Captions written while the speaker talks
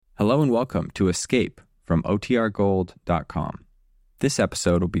Hello and welcome to Escape from OTRGold.com. This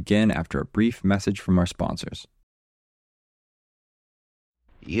episode will begin after a brief message from our sponsors.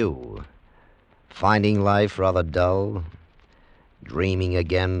 You, finding life rather dull, dreaming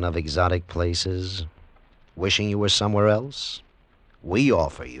again of exotic places, wishing you were somewhere else? We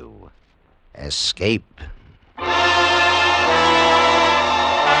offer you Escape.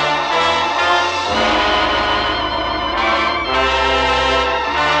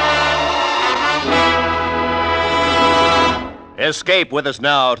 Escape with us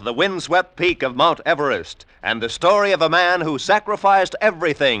now to the windswept peak of Mount Everest and the story of a man who sacrificed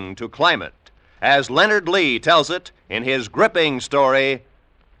everything to climb it, as Leonard Lee tells it in his gripping story,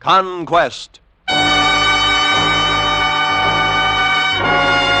 Conquest.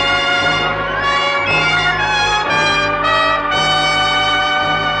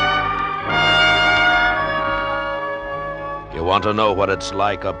 You want to know what it's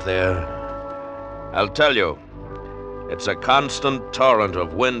like up there? I'll tell you. It's a constant torrent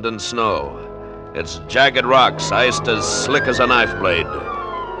of wind and snow. It's jagged rocks iced as slick as a knife blade.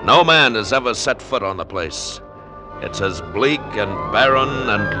 No man has ever set foot on the place. It's as bleak and barren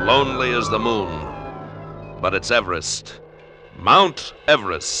and lonely as the moon. But it's Everest. Mount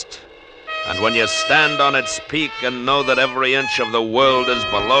Everest. And when you stand on its peak and know that every inch of the world is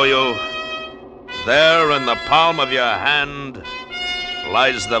below you, there in the palm of your hand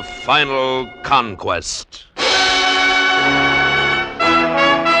lies the final conquest.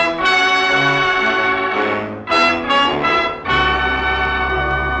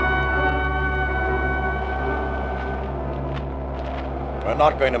 We're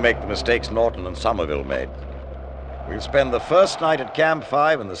not going to make the mistakes Norton and Somerville made. We'll spend the first night at Camp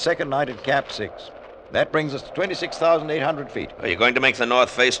 5 and the second night at Camp 6. That brings us to 26,800 feet. Are you going to make the north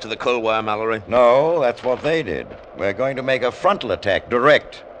face to the Kulwar, Mallory? No, that's what they did. We're going to make a frontal attack,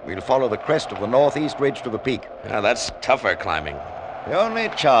 direct. We'll follow the crest of the northeast ridge to the peak. Yeah, that's tougher climbing. The only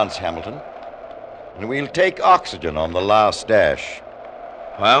chance, Hamilton. And we'll take oxygen on the last dash.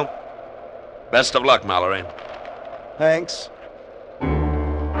 Well, best of luck, Mallory. Thanks.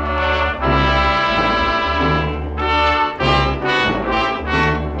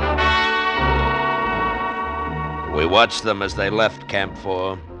 We watched them as they left Camp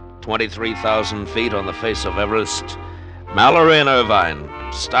 4, 23,000 feet on the face of Everest. Mallory and Irvine,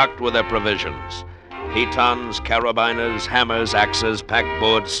 stocked with their provisions. Pitons, carabiners, hammers, axes,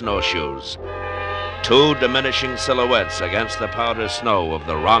 packboards, snowshoes. Two diminishing silhouettes against the powder snow of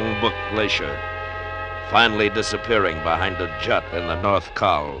the Rongbuk Glacier, finally disappearing behind a jut in the North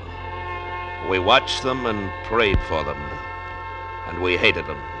Col. We watched them and prayed for them, and we hated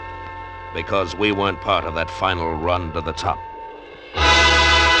them, because we weren't part of that final run to the top.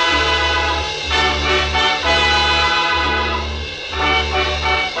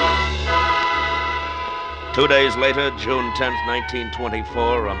 Two days later, June 10th,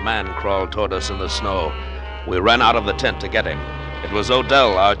 1924, a man crawled toward us in the snow. We ran out of the tent to get him. It was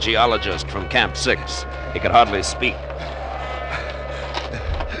Odell, our geologist from Camp 6. He could hardly speak.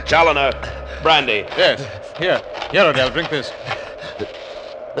 Challoner, brandy. Yes, here, Odell, drink this.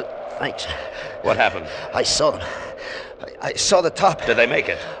 Thanks. What happened? I saw them. I saw the top. Did they make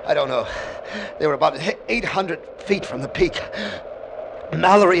it? I don't know. They were about 800 feet from the peak.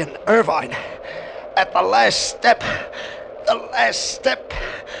 Mallory and Irvine. At the last step.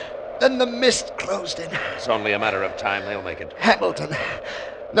 Then the mist closed in. It's only a matter of time. They'll make it. Hamilton.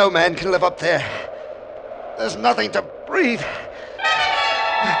 No man can live up there. There's nothing to breathe.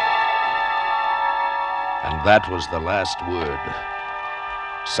 And that was the last word.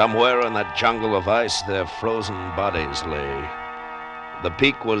 Somewhere in that jungle of ice, their frozen bodies lay. The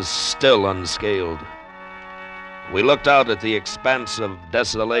peak was still unscaled. We looked out at the expanse of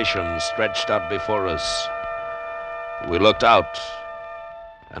desolation stretched out before us. We looked out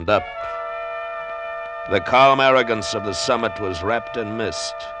and up. The calm arrogance of the summit was wrapped in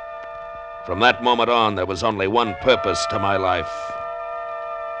mist. From that moment on, there was only one purpose to my life: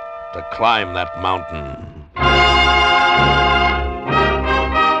 to climb that mountain.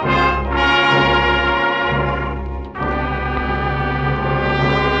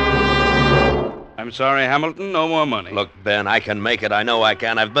 I'm sorry, Hamilton, no more money. Look, Ben, I can make it. I know I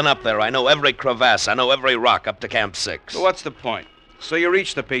can. I've been up there. I know every crevasse. I know every rock up to Camp 6. So what's the point? So you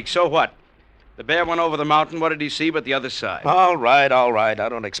reached the peak, so what? The bear went over the mountain. What did he see but the other side? All right. I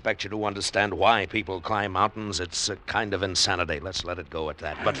don't expect you to understand why people climb mountains. It's a kind of insanity. Let's let it go at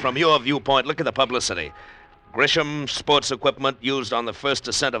that. But from your viewpoint, look at the publicity. Grisham sports equipment used on the first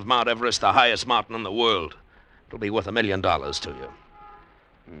ascent of Mount Everest, the highest mountain in the world. It'll be worth $1 million to you.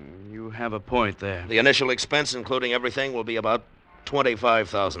 You have a point there. The initial expense, including everything, will be about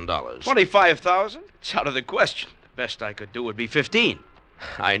 $25,000. 25,000? It's out of the question. The best I could do would be 15.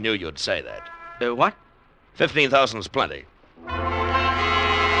 I knew you'd say that. What? 15,000 is plenty.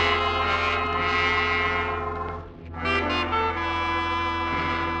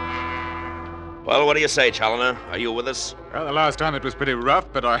 Well, what do you say, Challoner? Are you with us? Well, the last time it was pretty rough,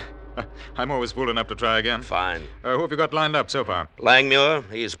 but I'm always fool enough to try again. Fine. Who have you got lined up so far? Langmuir,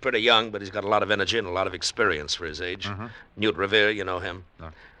 he's pretty young, but he's got a lot of energy and a lot of experience for his age. Newt Revere, you know him.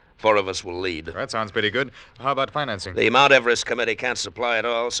 No. 4 of us will lead. That sounds pretty good. How about financing? The Mount Everest Committee can't supply it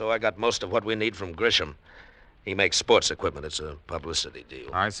all, so I got most of what we need from Grisham. He makes sports equipment. It's a publicity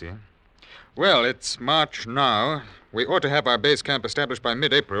deal. I see. Well, it's March now. We ought to have our base camp established by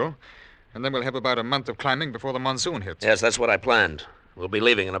mid-April, and then we'll have about a month of climbing before the monsoon hits. Yes, that's what I planned. We'll be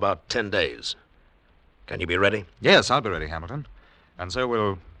leaving in about 10 days. Can you be ready? Yes, I'll be ready, Hamilton. And so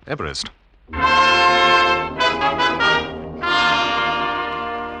will Everest.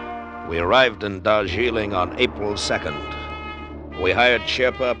 We arrived in Darjeeling on April 2nd. We hired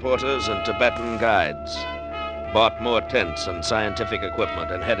Sherpa porters and Tibetan guides, bought more tents and scientific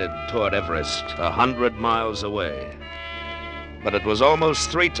equipment, and headed toward Everest, 100 miles away. But it was almost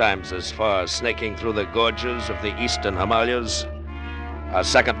 3 times as far, snaking through the gorges of the eastern Himalayas. Our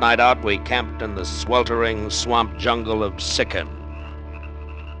second night out, we camped in the sweltering swamp jungle of Sikkim.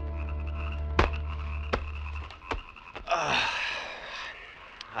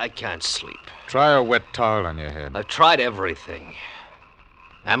 I can't sleep. Try a wet towel on your head. I've tried everything.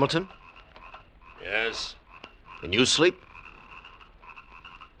 Hamilton, Yes? can you sleep?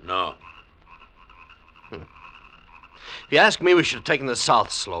 No. If you ask me, we should have taken the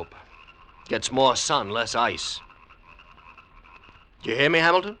south slope. Gets more sun, less ice. Do you hear me,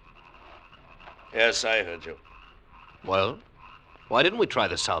 Hamilton? Yes, I heard you. Well, why didn't we try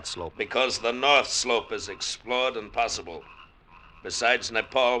the south slope? Because the north slope is explored and possible. Besides,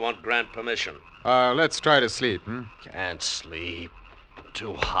 Nepal won't grant permission. Let's try to sleep, Can't sleep.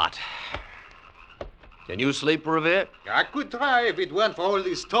 Too hot. Can you sleep, Revere? I could try if it weren't for all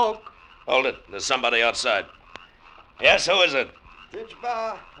this talk. Hold it. There's somebody outside. Yes, who is it?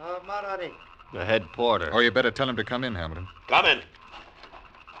 The head porter. Oh, you better tell him to come in, Hamilton. Come in.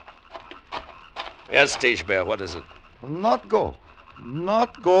 Yes, Tish Bear, what is it? Not go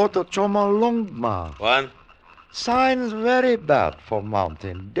to Chomolungma. What? Signs very bad for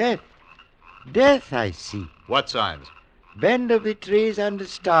mountain. Death, I see. What signs? Bend of the trees and the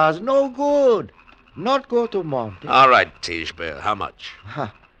stars. No good. Not go to mountain. All right, Tish Bear, how much?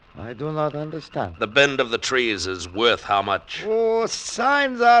 I do not understand. The bend of the trees is worth how much? Oh,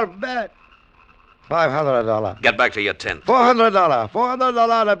 signs are bad. $500. Get back to your tent. $400.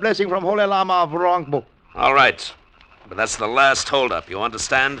 $400. A blessing from Holy Lama of Rangpo. All right. But that's the last holdup, you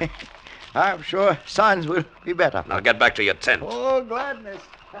understand? I'm sure signs will be better. Now get back to your tent. Oh, gladness.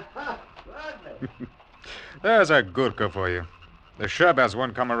 Gladness. There's a Gurkha for you. The Sherbas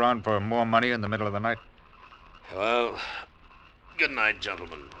won't come around for more money in the middle of the night. Well, good night,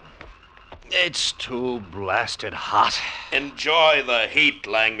 gentlemen. It's too blasted hot. Enjoy the heat,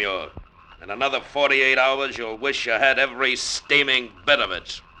 Langmuir. In another 48 hours, you'll wish you had every steaming bit of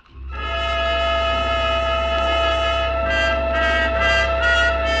it.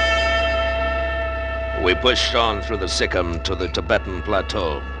 We pushed on through the Sikkim to the Tibetan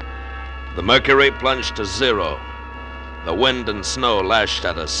plateau. The mercury plunged to 0. The wind and snow lashed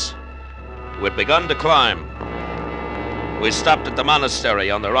at us. We'd begun to climb. We stopped at the monastery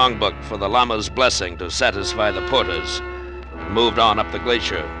on the Rongbuk for the Lama's blessing to satisfy the porters, and moved on up the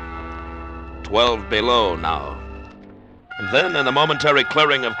glacier. 12 below now. And then, in the momentary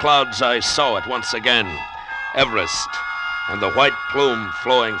clearing of clouds, I saw it once again. Everest, and the white plume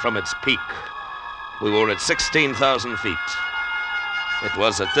flowing from its peak. We were at 16,000 feet. It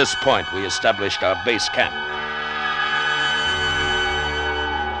was at this point we established our base camp.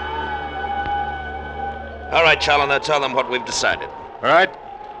 All right, Challoner, tell them what we've decided. All right.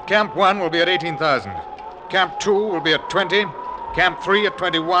 Camp 1 will be at 18,000. Camp 2 will be at 20. Camp 3 at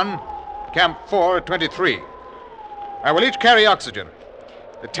 21. Camp 4 at 23. I will each carry oxygen.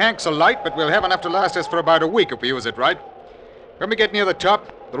 The tanks are light, but we'll have enough to last us for about a week if we use it right. When we get near the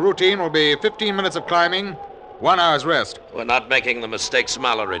top, the routine will be 15 minutes of climbing, 1 hour's rest. We're not making the mistakes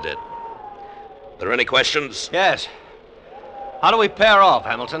Mallory did. There any questions? Yes. How do we pair off,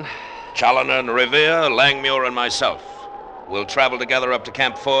 Hamilton? Challoner and Revere, Langmuir and myself. We'll travel together up to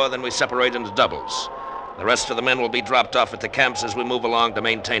Camp 4, then we separate into doubles. The rest of the men will be dropped off at the camps as we move along to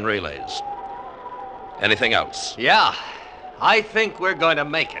maintain relays. Anything else? Yeah. I think we're going to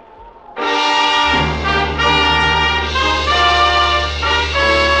make it.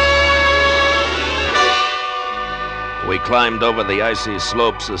 We climbed over the icy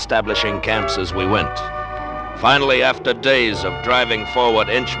slopes, establishing camps as we went. Finally, after days of driving forward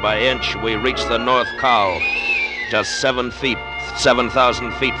inch by inch, we reached the North Col, just 7,000 feet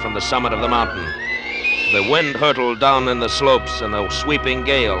from the summit of the mountain. The wind hurtled down in the slopes, and a sweeping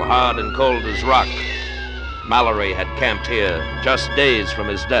gale, hard and cold as rock. Mallory had camped here, just days from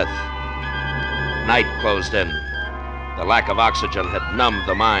his death. Night closed in. The lack of oxygen had numbed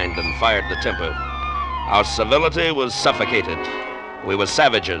the mind and fired the temper. Our civility was suffocated. We were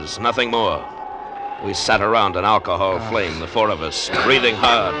savages, nothing more. We sat around an alcohol flame, the four of us, breathing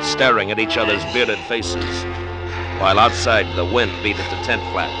hard, staring at each other's bearded faces, while outside the wind beat at the tent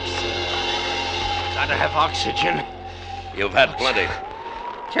flaps. Gotta have oxygen. You've had plenty.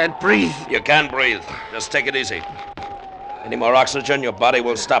 Can't breathe. You can breathe. Just take it easy. Any more oxygen, your body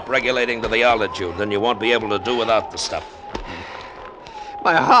will stop regulating to the altitude. Then you won't be able to do without the stuff.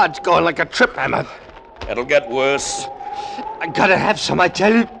 My heart's going like a trip hammer. It'll get worse. I gotta have some, I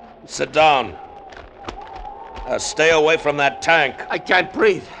tell you. Sit down. Stay away from that tank. I can't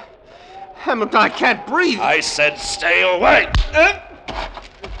breathe. Hamilton, I can't breathe. I said stay away.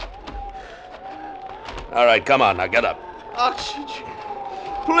 All right, come on, now get up. Oxygen.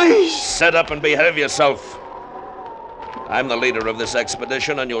 Please. Sit up and behave yourself. I'm the leader of this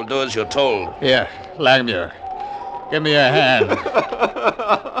expedition, and you'll do as you're told. Here, Langmuir. Give me a hand.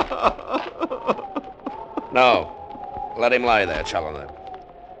 No. Let him lie there, Challoner.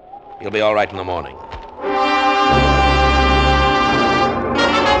 He'll be all right in the morning.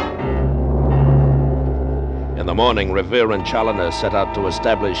 In the morning, Revere and Challoner set out to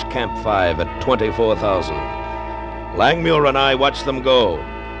establish Camp 5 at 24,000. Langmuir and I watched them go,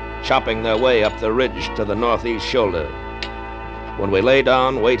 chopping their way up the ridge to the northeast shoulder. When we lay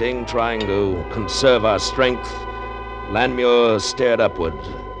down, waiting, trying to conserve our strength, Langmuir stared upward,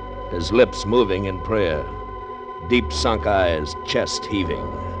 his lips moving in prayer, deep sunk eyes, chest heaving.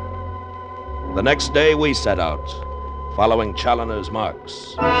 The next day, we set out, following Challoner's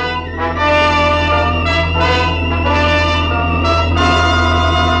marks.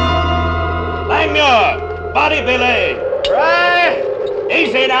 Langmuir! Body belay! Right.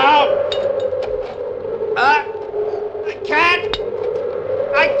 Easy now! I can't.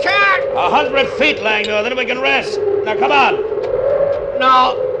 100 feet, Langmuir, then we can rest. Now, come on.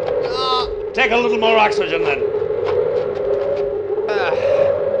 No. Take a little more oxygen, then.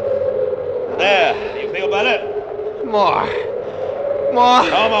 There. You feel better? More.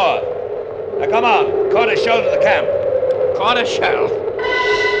 No more. Now, come on. Quarter shell to the camp. Quarter shell.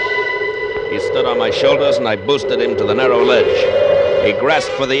 He stood on my shoulders, and I boosted him to the narrow ledge. He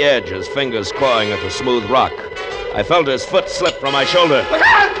grasped for the edge, his fingers clawing at the smooth rock. I felt his foot slip from my shoulder.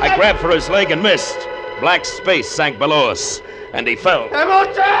 I grabbed for his leg and missed. Black space sank below us, and he fell.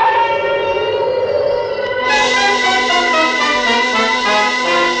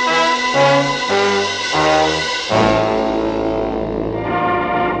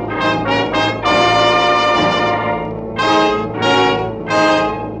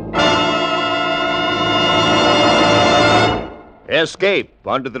 Escape,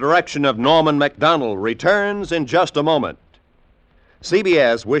 under the direction of Norman MacDonald, returns in just a moment.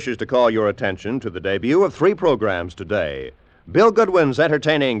 CBS wishes to call your attention to the debut of 3 programs today. Bill Goodwin's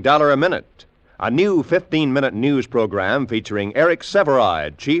entertaining $1 a Minute, a new 15-minute news program featuring Eric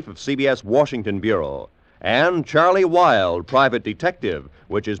Severide, chief of CBS Washington Bureau, and Charlie Wilde, private detective,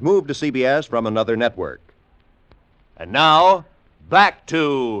 which is moved to CBS from another network. And now, back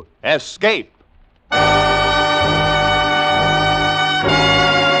to Escape.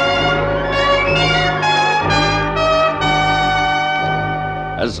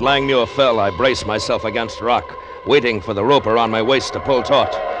 As Langmuir fell, I braced myself against rock, waiting for the rope around my waist to pull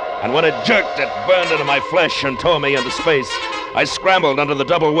taut. And when it jerked, it burned into my flesh and tore me into space. I scrambled under the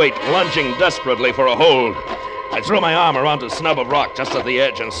double weight, lunging desperately for a hold. I threw my arm around a snub of rock just at the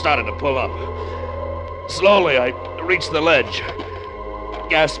edge and started to pull up. Slowly, I reached the ledge,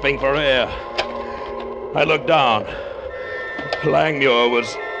 gasping for air. I looked down. Langmuir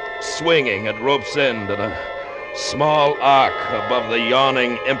was swinging at rope's end at a small arc above the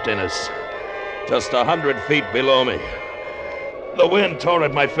yawning emptiness, just 100 feet below me. The wind tore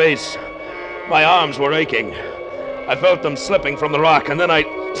at my face. My arms were aching. I felt them slipping from the rock, and then I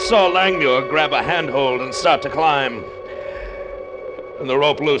saw Langmuir grab a handhold and start to climb. And the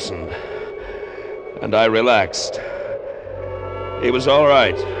rope loosened, and I relaxed. He was all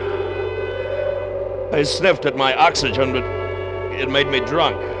right. I sniffed at my oxygen, but it made me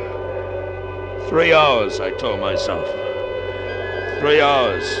drunk. 3 hours, I told myself. 3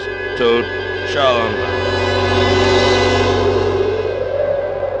 hours to Challoner.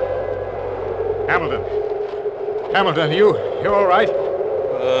 Hamilton. Hamilton, you all right?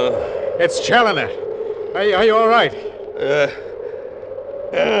 It's Challoner. Are you all right?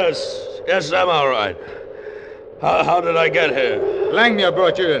 Yes, I'm all right. How did I get here? Langmuir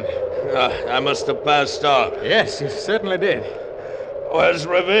brought you in. I must have passed out. Yes, you certainly did. Where's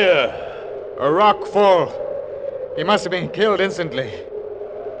Revere? A rock fall. He must have been killed instantly.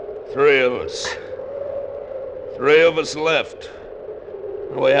 3 of us. 3 of us left.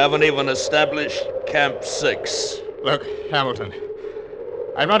 We haven't even established Camp 6. Look, Hamilton,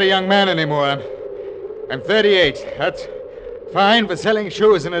 I'm not a young man anymore. I'm 38. That's fine for selling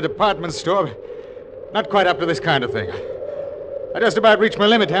shoes in a department store. Not quite up to this kind of thing. I just about reached my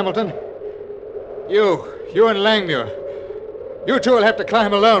limit, Hamilton. You and Langmuir. You two will have to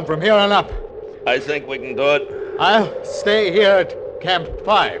climb alone from here on up. I think we can do it. I'll stay here at Camp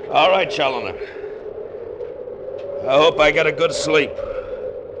 5. All right, Challoner. I hope I get a good sleep.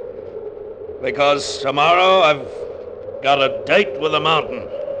 Because tomorrow I've got a date with the mountain.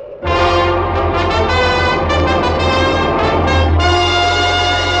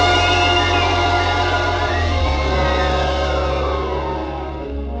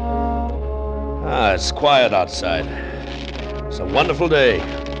 It's quiet outside. It's a wonderful day.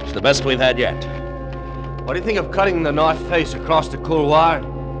 It's the best we've had yet. What do you think of cutting the north face across the couloir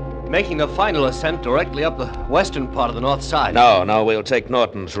and making the final ascent directly up the western part of the north side? No, we'll take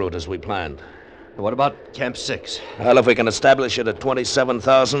Norton's route as we planned. What about Camp 6? Well, if we can establish it at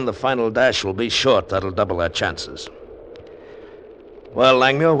 27,000, the final dash will be short. That'll double our chances. Well,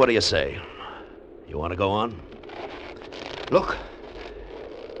 Langmuir, what do you say? You want to go on? Look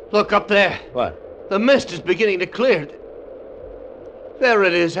up there. What? The mist is beginning to clear. There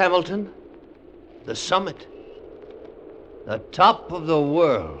it is, Hamilton. The summit. The top of the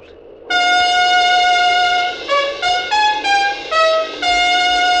world.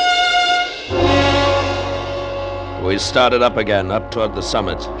 We started up again, up toward the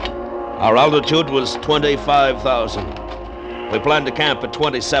summit. Our altitude was 25,000. We planned to camp at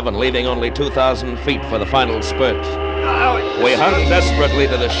 27, leaving only 2,000 feet for the final spurt. We hung desperately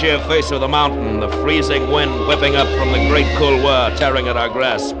to the sheer face of the mountain, the freezing wind whipping up from the great couloir, tearing at our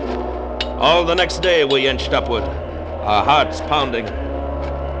grasp. All the next day we inched upward, our hearts pounding.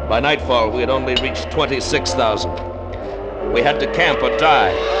 By nightfall, we had only reached 26,000. We had to camp or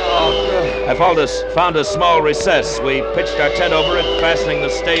die. I found a small recess. We pitched our tent over it, fastening the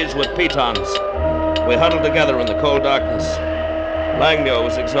stays with pitons. We huddled together in the cold darkness. Langmuir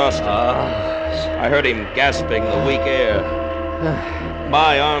was exhausted. I heard him gasping the weak air.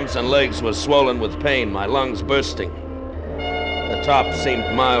 My arms and legs were swollen with pain, my lungs bursting. The top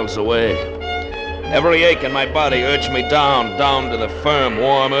seemed miles away. Every ache in my body urged me down to the firm,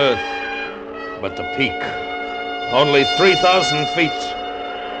 warm earth. But the peak, only 3,000 feet,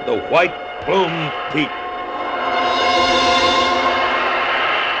 the White Plume Peak.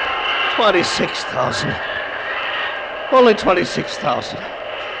 26,000. Only 26,000.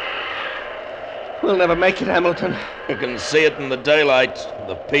 We'll never make it, Hamilton. You can see it in the daylight,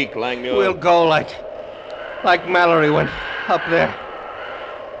 the peak, Langmuir. We'll go like Mallory went up there.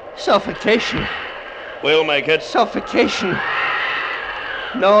 Suffocation. We'll make it. Suffocation.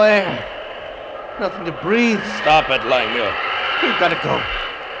 No air. Nothing to breathe. Stop it, Langmuir. We've got to go.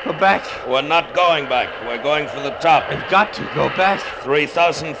 Go back. We're not going back. We're going for the top. We've got to go back.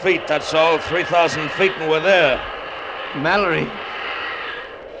 3,000 feet, that's all. 3,000 feet and we're there. Mallory.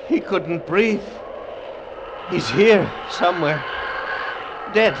 He couldn't breathe. He's here somewhere.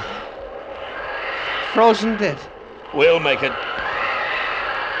 Dead. Frozen dead. We'll make it.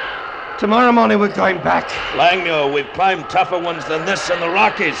 Tomorrow morning we're going back. Langmuir, we've climbed tougher ones than this in the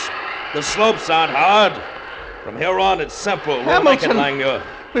Rockies. The slopes aren't hard. From here on, it's simple. We'll make it, Langmuir.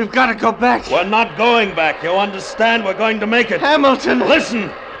 We've got to go back. We're not going back. You understand? We're going to make it. Hamilton!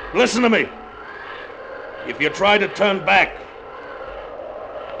 Listen to me. If you try to turn back,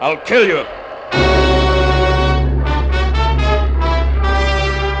 I'll kill you.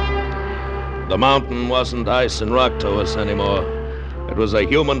 The mountain wasn't ice and rock to us anymore. It was a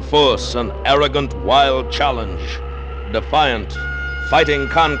human force, an arrogant, wild challenge. Defiant, fighting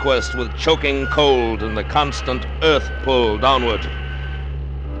conquest with choking cold and the constant earth pull downward.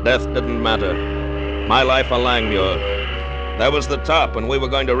 Death didn't matter. My life a Langmuir. That was the top, and we were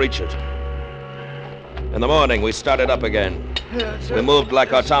going to reach it. In the morning, we started up again. We moved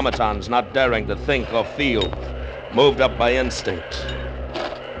like automatons, not daring to think or feel. Moved up by instinct.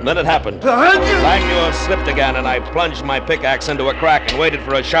 And then it happened. Langmuir slipped again, and I plunged my pickaxe into a crack and waited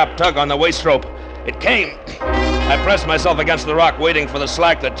for a sharp tug on the waist rope. It came. I pressed myself against the rock, waiting for the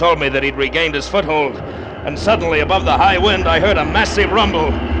slack that told me that he'd regained his foothold. And suddenly, above the high wind, I heard a massive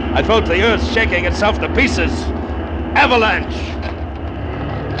rumble. I felt the earth shaking itself to pieces. avalanche.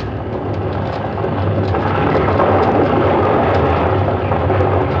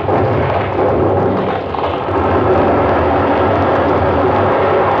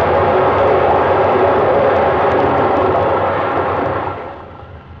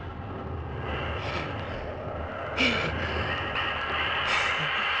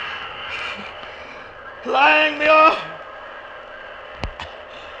 Langmuir!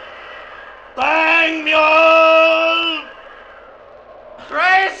 Langmuir!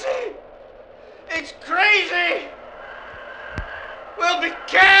 Crazy! It's crazy! We'll be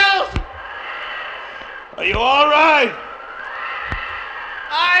killed! Are you all right?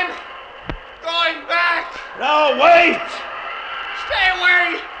 I'm going back! No, wait! Stay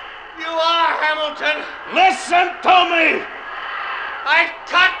where you are, Hamilton! Listen to me! I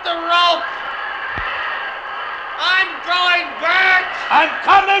cut the rope! I'm going back! I'm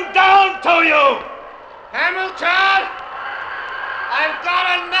coming down to you! Hamilton! I've got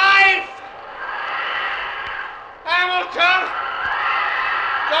a knife! Hamilton!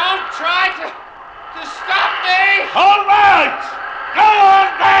 Don't try to stop me! All right! Go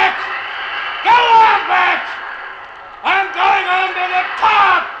on back! Go on back! I'm going on to the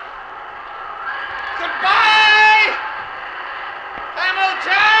top! Goodbye!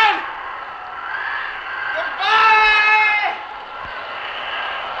 Hamilton! Goodbye!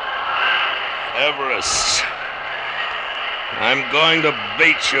 Everest. I'm going to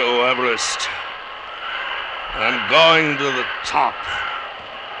beat you, Everest. I'm going to the top.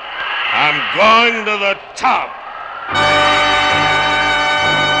 I'm going to the top.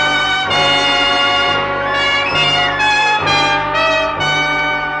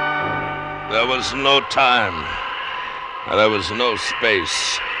 There was no time. There was no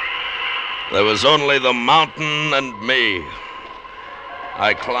space. There was only the mountain and me.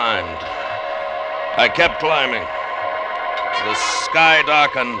 I climbed. I kept climbing. The sky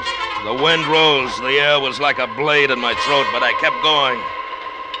darkened. The wind rose. The air was like a blade in my throat, but I kept going.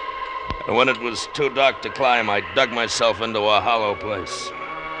 And when it was too dark to climb, I dug myself into a hollow place.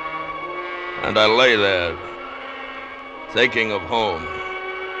 And I lay there, thinking of home,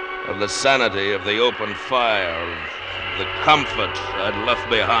 of the sanity of the open fire, of the comfort I'd left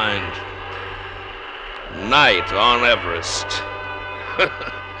behind. Night on Everest.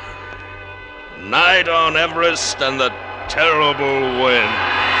 Night on Everest and the terrible wind.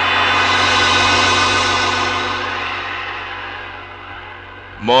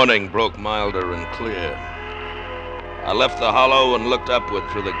 Morning broke milder and clear. I left the hollow and looked upward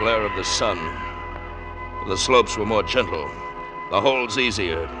through the glare of the sun. The slopes were more gentle, the holds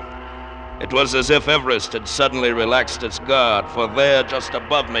easier. It was as if Everest had suddenly relaxed its guard, for there, just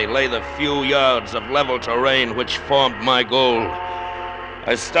above me, lay the few yards of level terrain which formed my goal.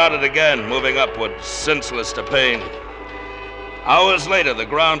 I started again, moving upward, senseless to pain. Hours later, the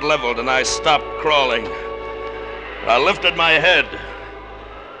ground leveled and I stopped crawling. I lifted my head,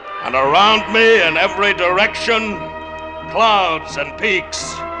 and around me in every direction, clouds and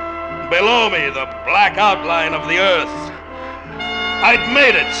peaks. Below me, the black outline of the earth. I'd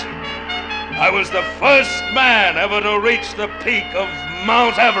made it. I was the first man ever to reach the peak of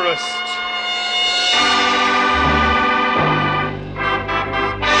Mount Everest.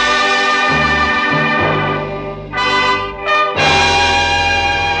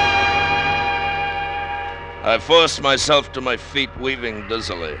 I forced myself to my feet, weaving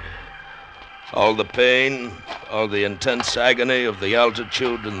dizzily. All the pain, all the intense agony of the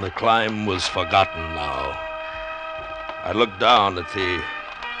altitude and the climb was forgotten now. I looked down at the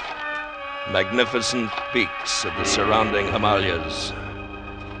magnificent peaks of the surrounding Himalayas.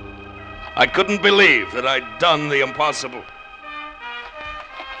 I couldn't believe that I'd done the impossible.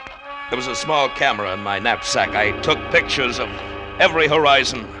 There was a small camera in my knapsack. I took pictures of every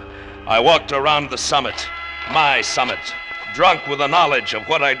horizon. I walked around the summit, my summit, drunk with the knowledge of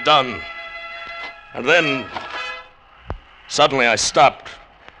what I'd done. And then, suddenly I stopped.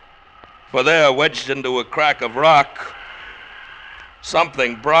 For there, wedged into a crack of rock,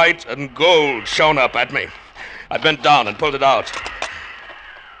 something bright and gold shone up at me. I bent down and pulled it out.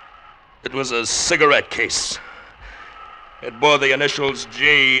 It was a cigarette case. It bore the initials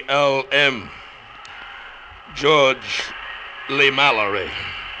GLM. George Lee Mallory.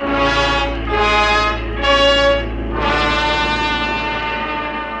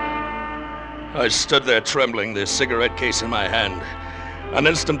 I stood there trembling, the cigarette case in my hand. An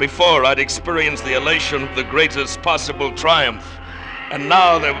instant before, I'd experienced the elation of the greatest possible triumph. And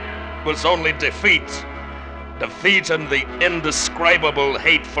now there was only defeat. Defeat and the indescribable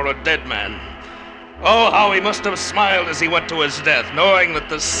hate for a dead man. Oh, how he must have smiled as he went to his death, knowing that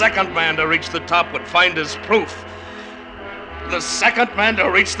the second man to reach the top would find his proof. the second man to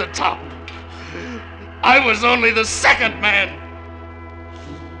reach the top. I was only the second man.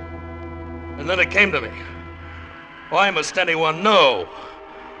 And then it came to me. Why must anyone know?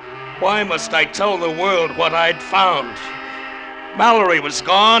 Why must I tell the world what I'd found? Mallory was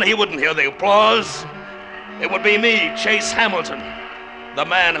gone. He wouldn't hear the applause. It would be me, Chase Hamilton, the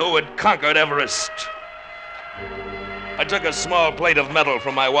man who had conquered Everest. I took a small plate of metal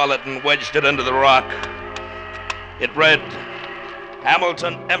from my wallet and wedged it into the rock. It read,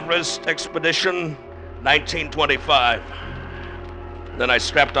 Hamilton Everest Expedition, 1925. Then I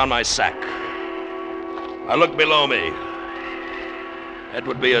strapped on my sack. I looked below me. It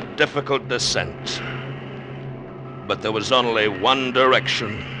would be a difficult descent. But there was only one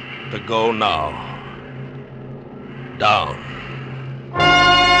direction to go now. Down.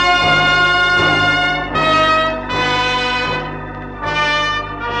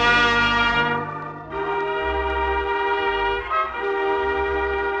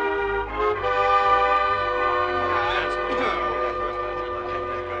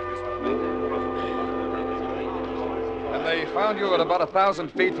 They found you at about 1,000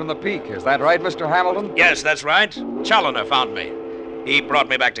 feet from the peak. Is that right, Mr. Hamilton? Yes, that's right. Challoner found me. He brought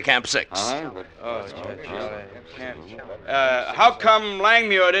me back to Camp 6. How come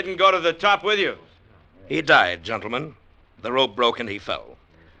Langmuir didn't go to the top with you? He died, gentlemen. The rope broke and he fell.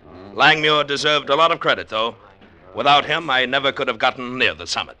 Langmuir deserved a lot of credit, though. Without him, I never could have gotten near the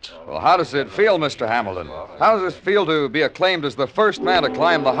summit. Well, how does it feel, Mr. Hamilton? How does it feel to be acclaimed as the first man to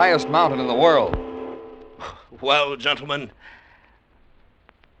climb the highest mountain in the world? Well, gentlemen,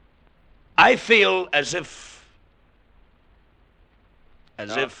 I feel as if...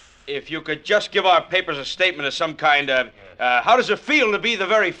 If you could just give our papers a statement of some kind, how does it feel to be the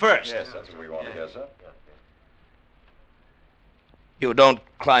very first? Yes, that's what we want to hear, sir. You don't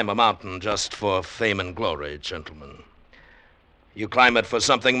climb a mountain just for fame and glory, gentlemen. You climb it for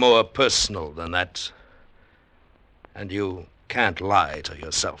something more personal than that. And you can't lie to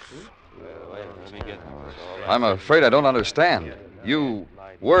yourself. I'm afraid I don't understand. You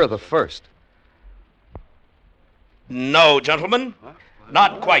were the first. No, gentlemen.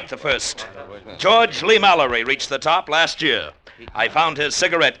 Not quite the first. George Lee Mallory reached the top last year. I found his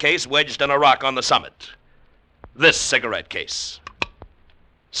cigarette case wedged in a rock on the summit. This cigarette case.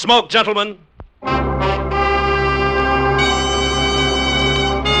 Smoke, gentlemen.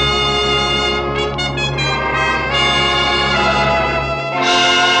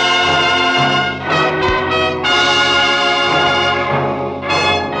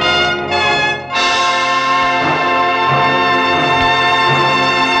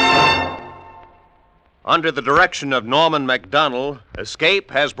 Under the direction of Norman Macdonnell,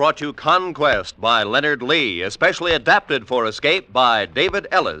 Escape has brought you Conquest by Leonard Lee, especially adapted for Escape by David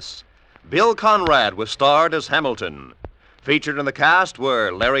Ellis. Bill Conrad was starred as Hamilton. Featured in the cast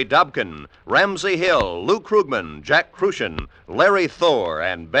were Larry Dobkin, Ramsey Hill, Lou Krugman, Jack Crucian, Larry Thor,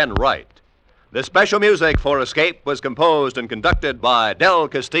 and Ben Wright. The special music for Escape was composed and conducted by Del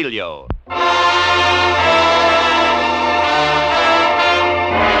Castillo.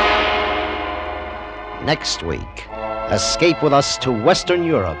 Next week, escape with us to Western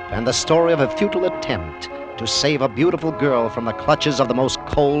Europe and the story of a futile attempt to save a beautiful girl from the clutches of the most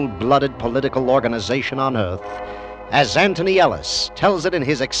cold-blooded political organization on earth, as Anthony Ellis tells it in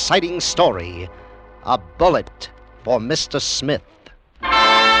his exciting story, A Bullet for Mr. Smith.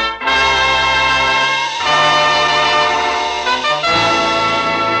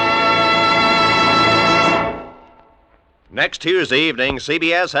 Next Tuesday evening,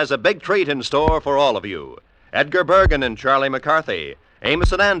 CBS has a big treat in store for all of you. Edgar Bergen and Charlie McCarthy,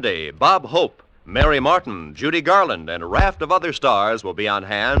 Amos and Andy, Bob Hope, Mary Martin, Judy Garland, and a raft of other stars will be on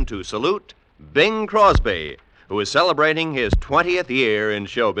hand to salute Bing Crosby, who is celebrating his 20th year in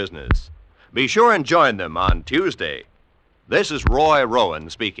show business. Be sure and join them on Tuesday. This is Roy Rowan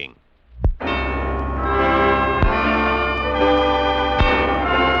speaking.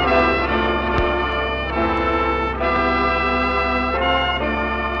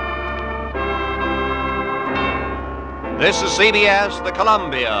 This is CBS, the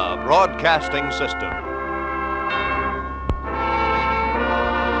Columbia Broadcasting System.